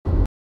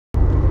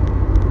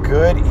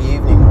Good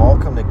evening.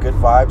 Welcome to Good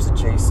Vibes with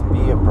Jason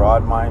B. of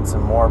Broad Minds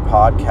and More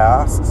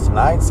podcasts.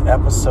 Tonight's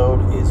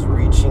episode is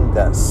reaching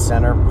that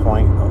center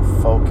point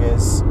of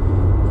focus,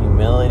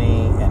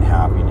 humility, and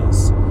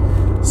happiness.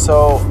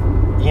 So,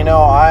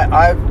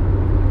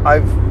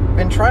 I've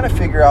been trying to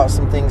figure out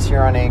some things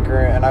here on Anchor,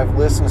 and I've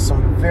listened to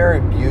some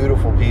very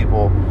beautiful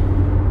people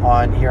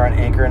on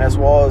Anchor, and as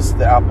well as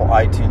the Apple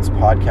iTunes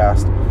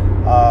podcast.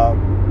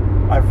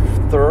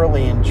 I've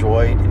thoroughly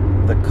enjoyed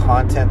the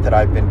content that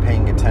I've been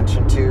paying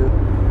attention to.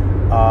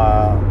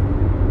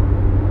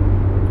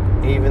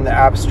 Even the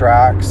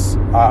abstracts,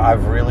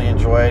 I've really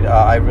enjoyed.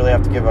 I really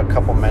have to give a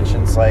couple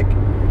mentions, like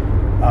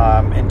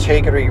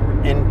Integrity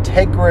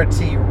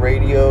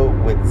Radio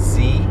with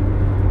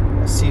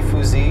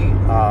Sifu Z.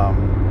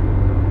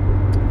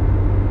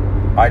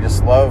 I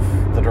just love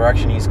the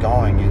direction he's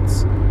going.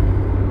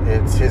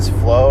 It's his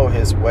flow,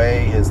 his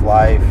way, his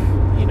life,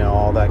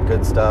 all that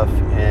good stuff,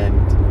 and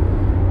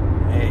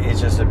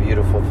it's just a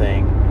beautiful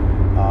thing.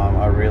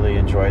 I really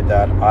enjoyed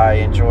that. I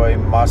enjoy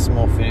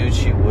Massimo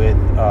Fiduci with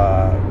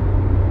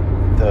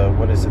the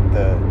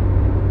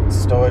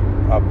Stoic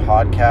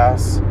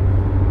podcast.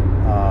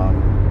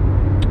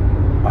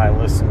 I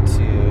listen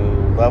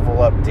to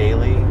Level Up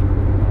Daily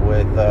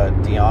with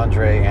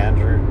DeAndre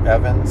Andrew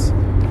Evans.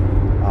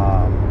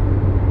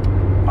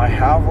 I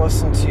have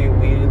listened to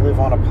We Live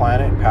on a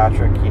Planet.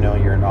 Patrick,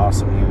 you're an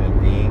awesome human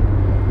being.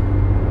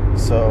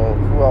 So,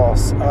 who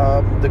else?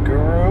 The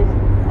Guru.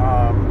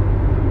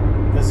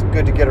 It's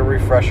good to get a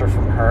refresher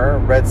from her.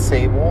 Red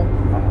Sable,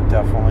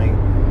 definitely.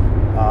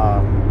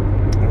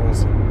 It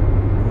was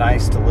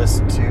nice to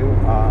listen to.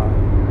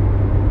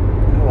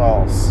 Who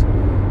else?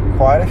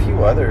 Quite a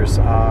few others.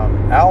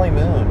 Allie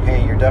Moon.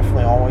 Hey, you're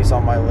definitely always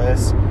on my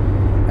list.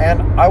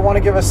 And I want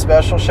to give a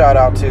special shout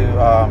out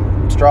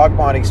to Strong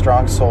Body,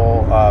 Strong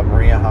Soul,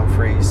 Maria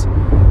Humphreys.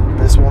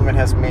 This woman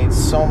has made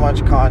so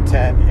much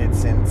content.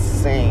 It's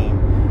insane.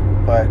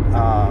 But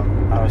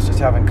I was just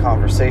having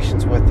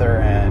conversations with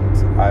her,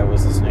 and I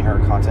was listening to her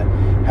content.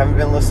 Haven't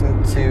been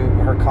listening to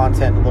her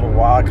content in a little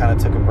while. I kind of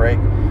took a break.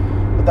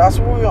 But that's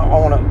what I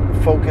want to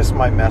focus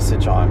my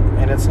message on.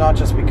 And it's not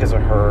just because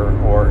of her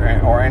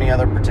or any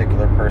other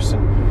particular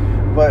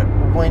person. But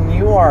when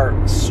you are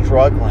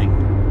struggling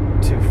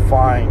to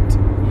find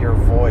your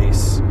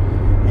voice,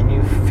 and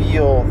you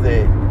feel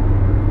that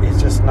it's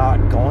just not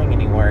going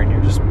anywhere, and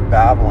you're just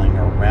babbling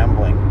or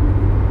rambling,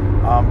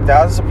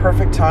 that is a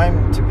perfect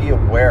time to be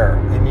aware,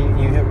 and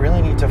you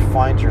really need to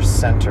find your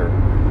center.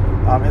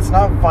 It's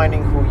not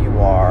finding who you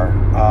are.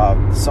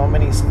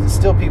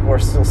 Still people are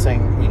still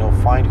saying,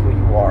 find who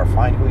you are,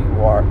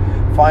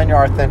 find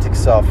your authentic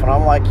self. And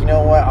I'm like, you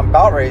know what? I'm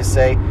about ready to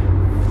say,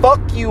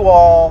 fuck you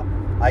all.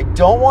 I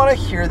don't want to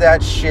hear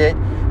that shit,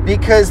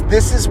 because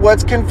this is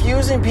what's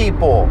confusing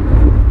people.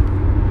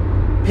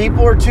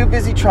 People are too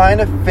busy trying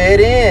to fit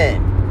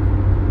in.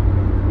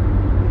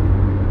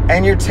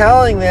 And you're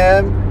telling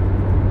them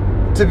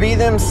to be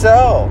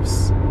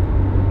themselves.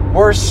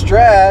 We're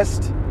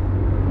stressed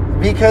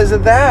because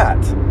of that.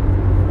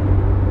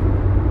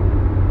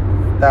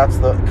 That's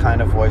the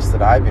kind of voice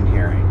that I've been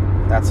hearing.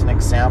 That's an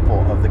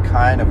example of the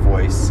kind of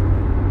voice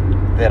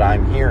that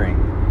I'm hearing.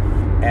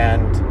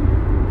 And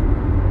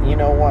you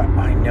know what?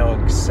 I know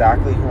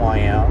exactly who I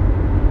am.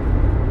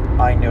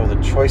 I know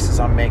the choices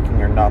I'm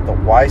making are not the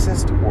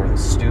wisest or the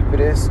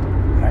stupidest,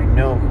 but I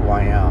know who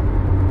I am.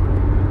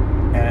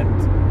 And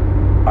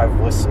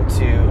I've listened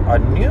to a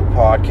new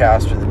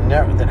podcaster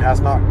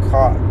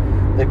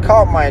that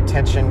caught my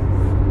attention.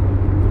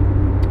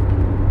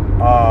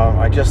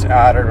 I just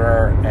added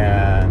her,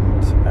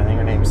 and I think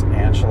her name's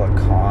Angela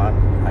Khan.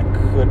 I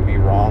could be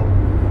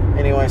wrong.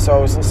 Anyway, so I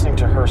was listening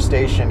to her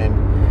station, and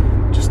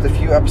just a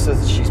few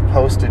episodes that she's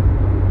posted,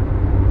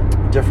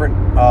 different,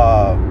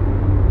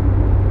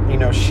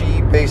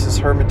 she bases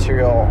her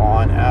material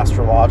on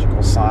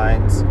astrological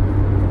signs,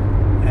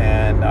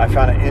 and I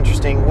found it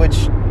interesting,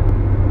 which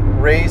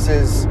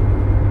raises,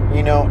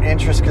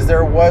 interest, because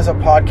there was a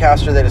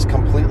podcaster that has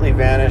completely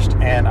vanished,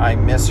 and I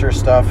miss her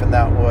stuff, and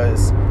that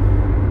was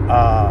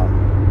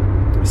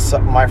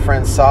my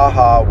friend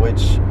Saha,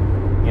 which,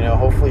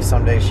 hopefully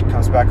someday she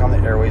comes back on the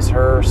airways.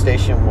 Her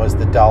station was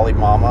the Dalai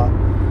Mama.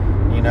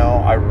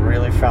 I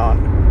really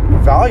found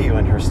value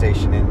in her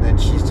station, and then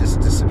she's just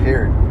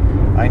disappeared.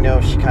 I know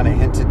she kind of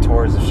hinted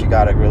towards, if she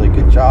got a really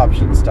good job,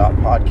 she'd stop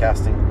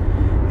podcasting,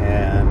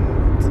 and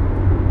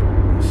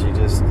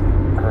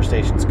her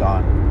station's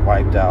gone,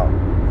 wiped out.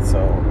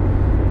 So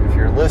if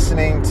you're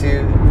listening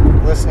to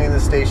the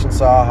station,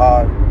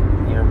 Saha,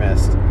 you're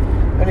missed.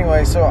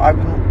 Anyway, so I've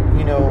been,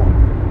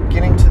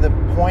 getting to the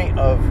point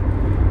of,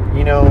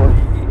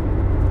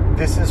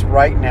 this is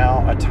right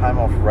now a time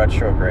of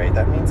retrograde.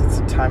 That means it's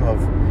a time of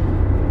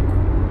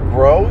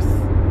growth,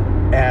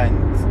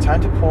 and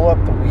time to pull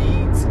up the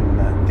weeds and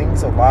the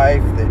things of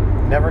life that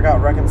never got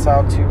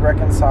reconciled to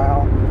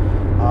reconcile.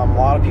 A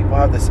lot of people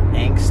have this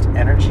angst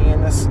energy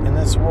in this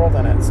world,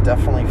 and it's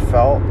definitely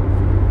felt.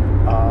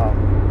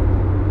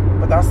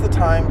 But that's the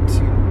time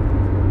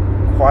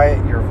to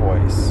quiet your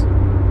voice,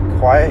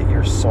 quiet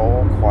your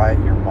soul, quiet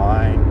your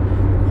mind,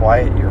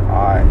 quiet your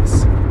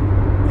eyes.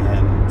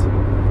 And,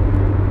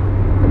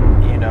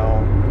 you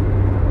know,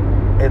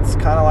 it's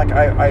kind of like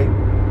I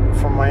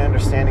from my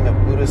understanding of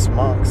Buddhist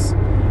monks,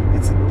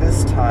 it's at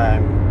this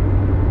time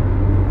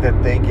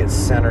that they get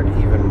centered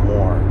even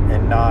more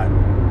and not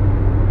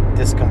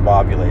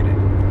discombobulated.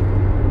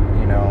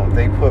 You know,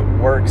 they put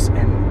works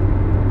in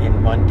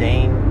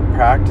mundane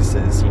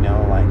practices, you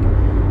know, like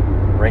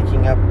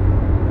raking up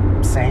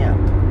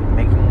sand,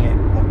 making it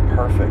look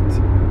perfect.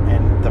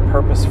 And the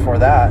purpose for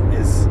that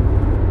is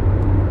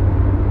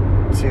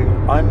to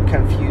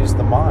unconfuse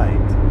the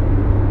mind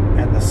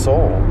and the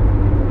soul.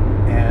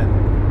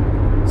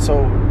 And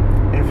so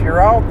if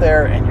you're out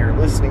there and you're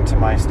listening to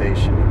my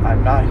station,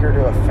 I'm not here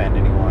to offend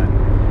anyone,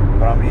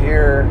 but I'm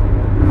here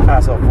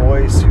as a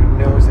voice who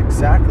knows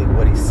exactly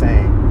what he's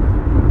saying.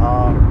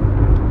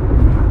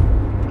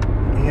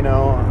 You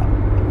know,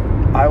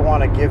 I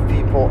want to give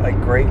people a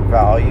great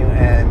value,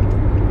 and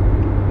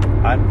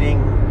I'm being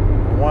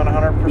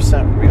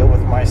 100% real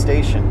with my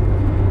station.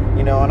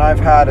 You know, and I've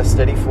had a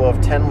steady flow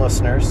of 10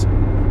 listeners.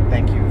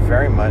 Thank you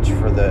very much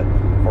for the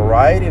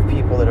variety of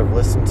people that have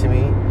listened to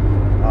me.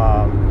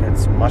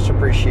 It's much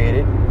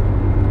appreciated.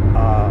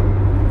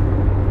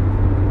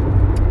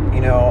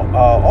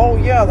 Oh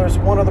yeah, there's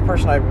one other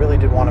person I really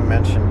did want to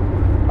mention.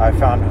 I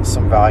found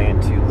some value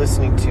into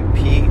listening to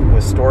Pete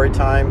with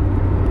Storytime.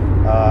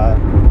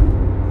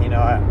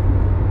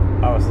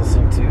 I was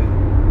listening to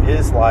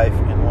his life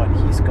and what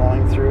he's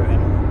going through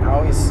and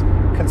how he's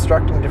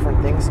constructing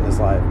different things in his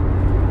life.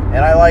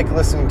 And I like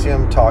listening to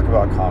him talk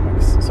about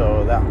comics.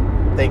 So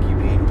thank you,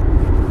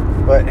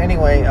 Pete. But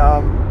anyway,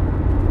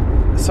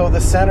 so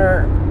the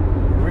center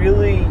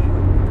really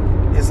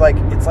is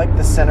it's like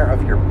the center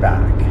of your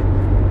back,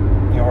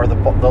 you know, or the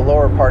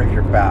lower part of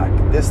your back.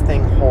 This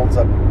thing holds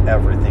up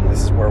everything.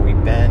 This is where we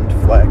bend,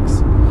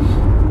 flex.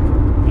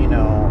 You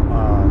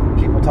know,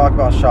 people talk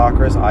about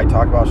chakras. I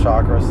talk about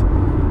chakras.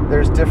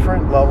 There's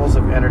different levels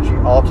of energy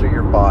all through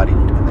your body,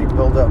 and they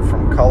build up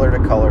from color to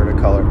color to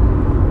color.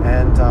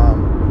 And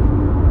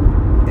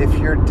if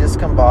you're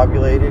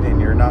discombobulated and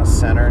you're not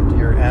centered,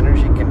 your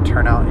energy can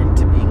turn out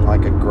into being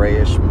like a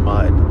grayish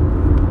mud,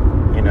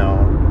 you know,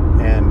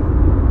 and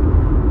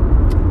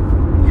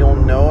you'll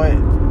know it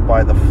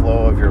by the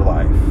flow of your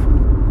life.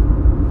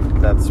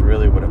 That's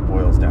really what it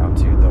boils down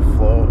to, the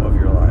flow of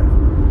your life.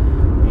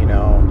 You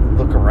know,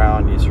 look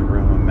around, is your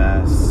room a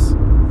mess?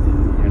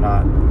 You're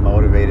not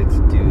motivated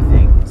to do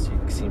things. You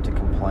seem to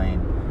complain.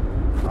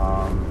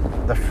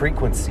 The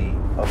frequency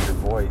of your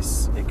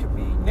voice, it could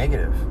be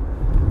negative,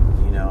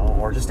 you know,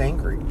 or just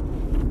angry.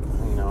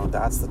 You know,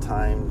 that's the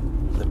time,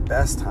 the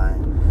best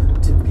time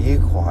to be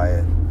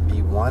quiet,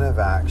 be one of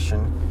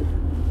action,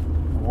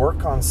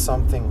 work on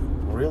something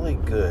really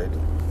good.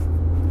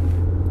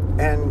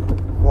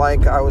 And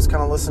like I was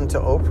kind of listening to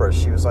Oprah,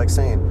 she was like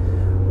saying,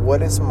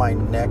 what is my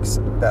next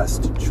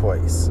best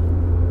choice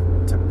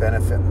to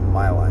benefit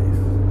my life?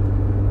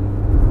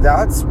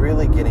 That's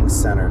really getting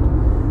centered.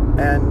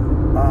 And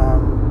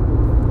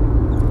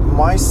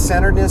my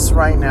centeredness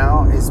right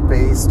now is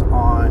based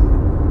on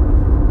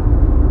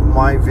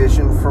my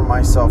vision for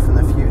myself in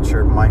the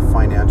future, my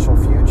financial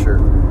future.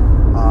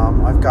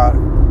 I've got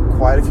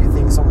quite a few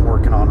things I'm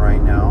working on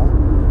right now,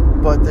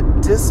 but the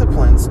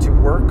disciplines to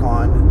work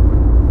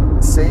on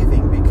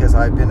saving, because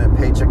I've been a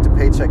paycheck to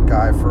paycheck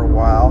guy for a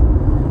while,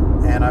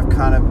 and I've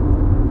kind of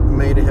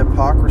made a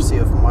hypocrisy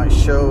of my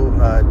show,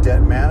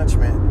 debt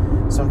management.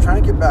 So I'm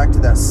trying to get back to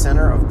that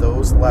center of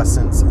those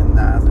lessons and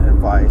that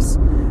advice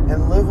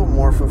and live a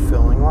more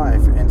fulfilling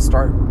life and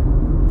start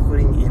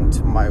putting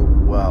into my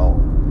well,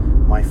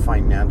 my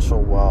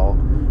financial well,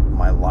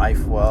 my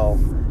life well,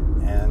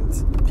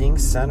 and being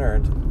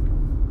centered,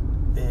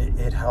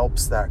 it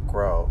helps that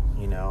grow.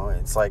 You know,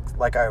 it's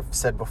like I've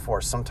said before,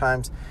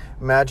 sometimes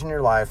imagine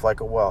your life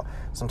like a well.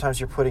 Sometimes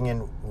you're putting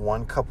in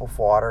 1 cup of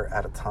water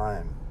at a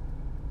time.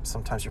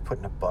 Sometimes you're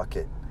putting a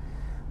bucket.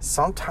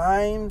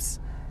 Sometimes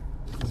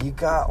you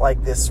got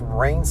like this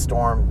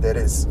rainstorm that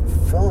is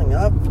filling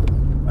up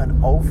an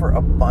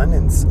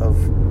overabundance of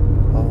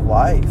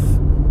life,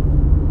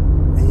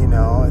 you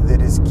know,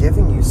 that is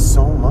giving you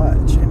so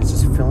much, and it's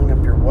just filling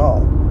up your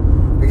well.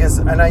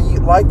 And I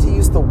like to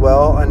use the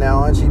well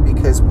analogy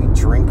because we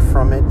drink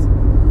from it.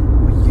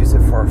 We use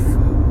it for our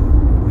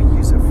food. We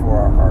use it for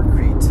our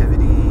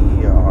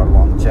creativity, our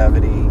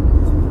longevity.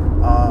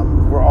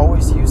 We're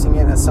always using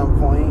it at some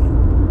point,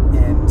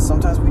 and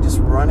sometimes we just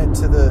run it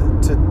to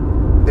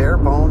bare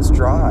bones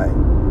dry,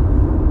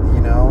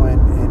 you know.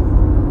 And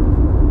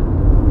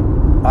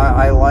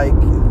I like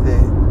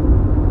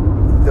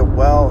the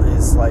well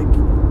is like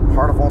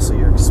part of also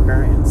your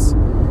experience,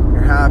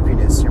 your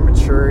happiness, your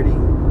maturity.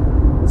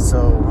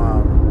 So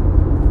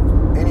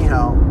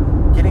anyhow,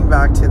 getting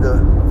back to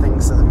the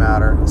things of the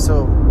matter.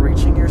 So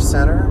reaching your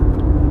center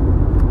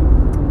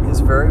is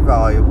very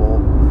valuable.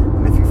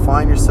 And if you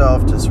find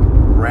yourself just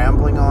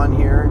rambling on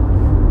here,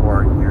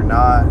 or you're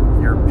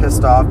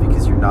pissed off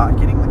because you're not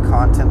getting the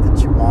content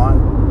that you want,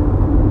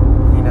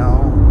 you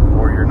know,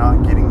 or you're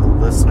not getting the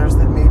listeners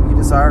that maybe you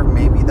desire,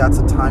 maybe that's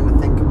a time to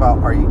think about,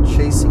 are you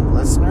chasing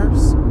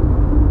listeners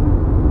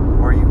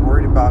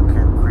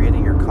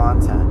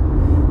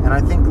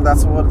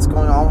that's what's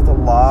going on with a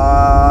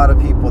lot of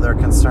people. They're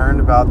concerned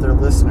about their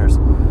listeners.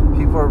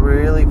 People are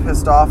really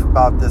pissed off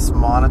about this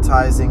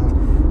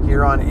monetizing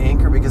here on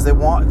Anchor because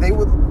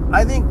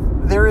I think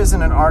there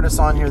isn't an artist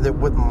on here that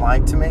wouldn't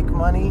like to make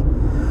money,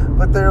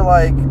 but they're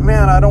like,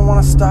 man, I don't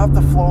want to stop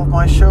the flow of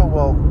my show.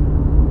 Well,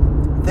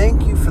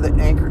 thank you for the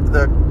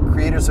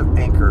creators of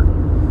Anchor,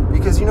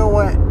 because you know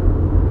what?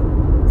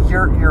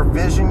 Your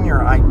vision,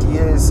 your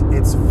ideas,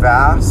 it's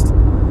vast.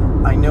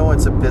 I know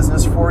it's a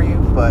business for you,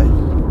 but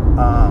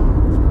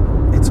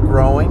it's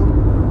growing.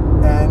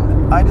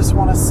 And I just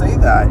want to say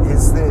that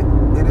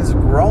it is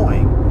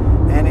growing,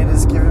 and it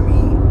has given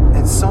me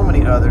and so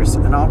many others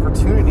an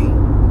opportunity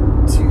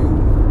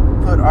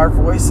to put our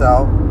voice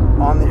out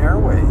on the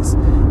airways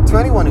to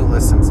anyone who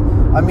listens.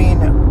 I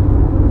mean, it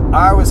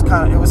was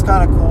kind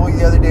of cool.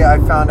 The other day I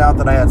found out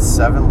that I had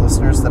 7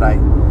 listeners that I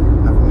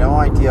have no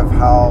idea of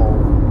how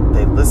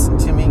they listen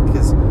to me,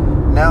 because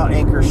now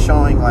Anchor's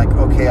showing like,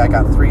 okay, I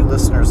got 3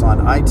 listeners on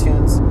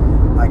iTunes,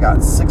 I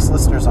got 6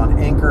 listeners on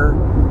Anchor,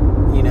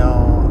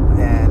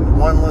 and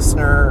 1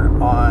 listener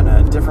on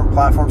a different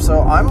platform.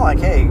 So I'm like,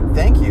 hey,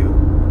 thank you,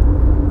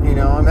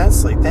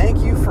 immensely. Thank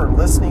you for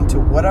listening to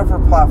whatever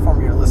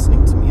platform you're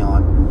listening to me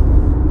on.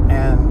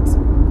 And,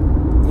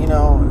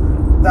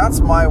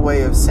 that's my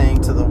way of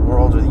saying to the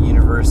world or the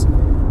universe,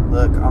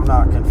 look, I'm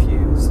not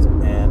confused.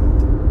 And,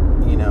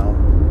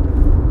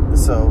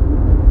 so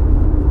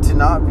to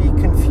not be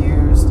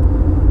confused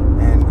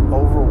and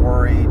over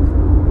worried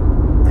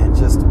and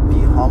just be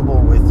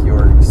humble with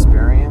your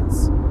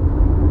experience,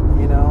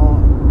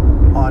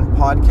 on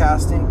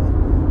podcasting,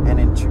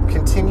 and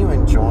continue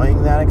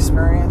enjoying that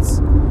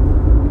experience.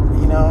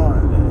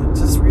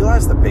 Just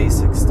realize the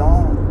basics.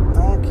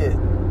 Don't get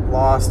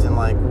lost in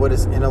like what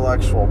is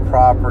intellectual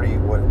property,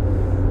 what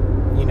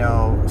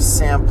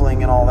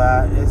sampling and all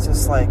that. It's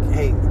just like,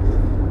 hey,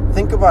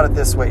 think about it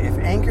this way. If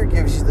Anchor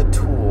gives you the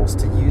tools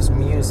to use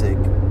music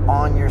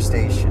on your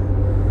station,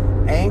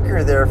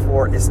 Anchor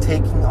therefore is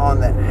taking on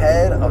the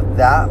head of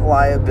that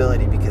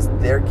liability, because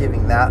they're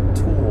giving that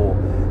tool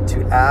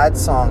to add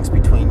songs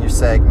between your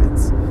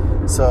segments.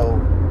 So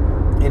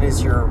it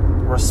is your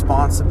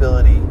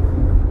responsibility,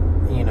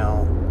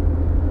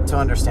 to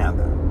understand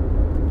that.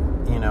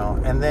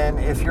 And then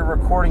if you're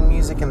recording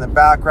music in the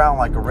background,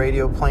 like a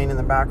radio playing in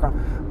the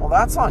background, well,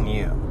 that's on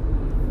you.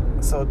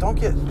 So don't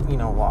get,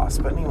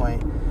 lost. But anyway,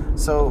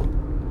 so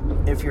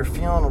if you're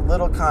feeling a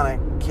little kind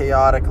of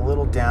chaotic, a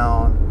little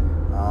down,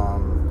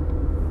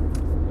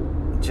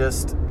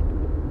 just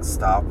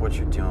stop what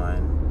you're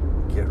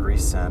doing, get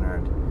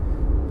recentered,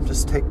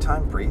 just take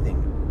time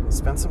breathing,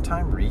 spend some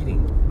time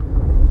reading,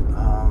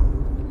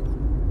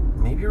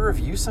 maybe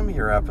review some of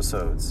your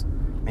episodes.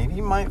 Maybe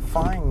you might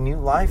find new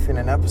life in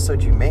an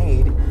episode you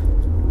made,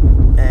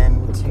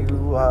 and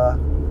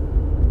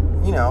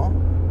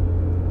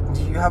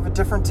you have a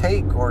different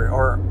take,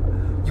 or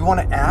you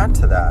want to add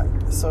to that.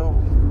 So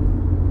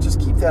just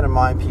keep that in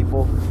mind,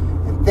 people.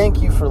 And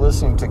thank you for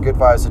listening to Good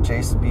Vibes with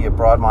Jason B, a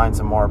Broad Minds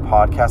and More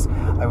podcast.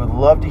 I would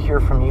love to hear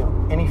from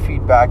you. Any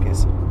feedback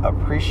is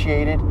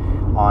appreciated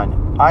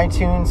on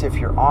iTunes. If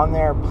you're on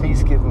there,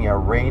 please give me a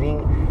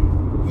rating.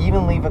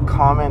 Even leave a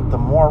comment. The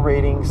more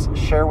ratings,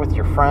 share with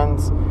your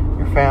friends,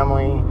 your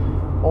family,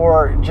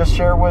 or just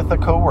share with a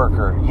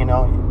coworker.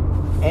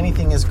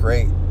 Anything is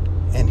great.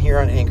 And here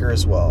on Anchor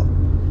as well.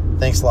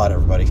 Thanks a lot,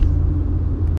 everybody.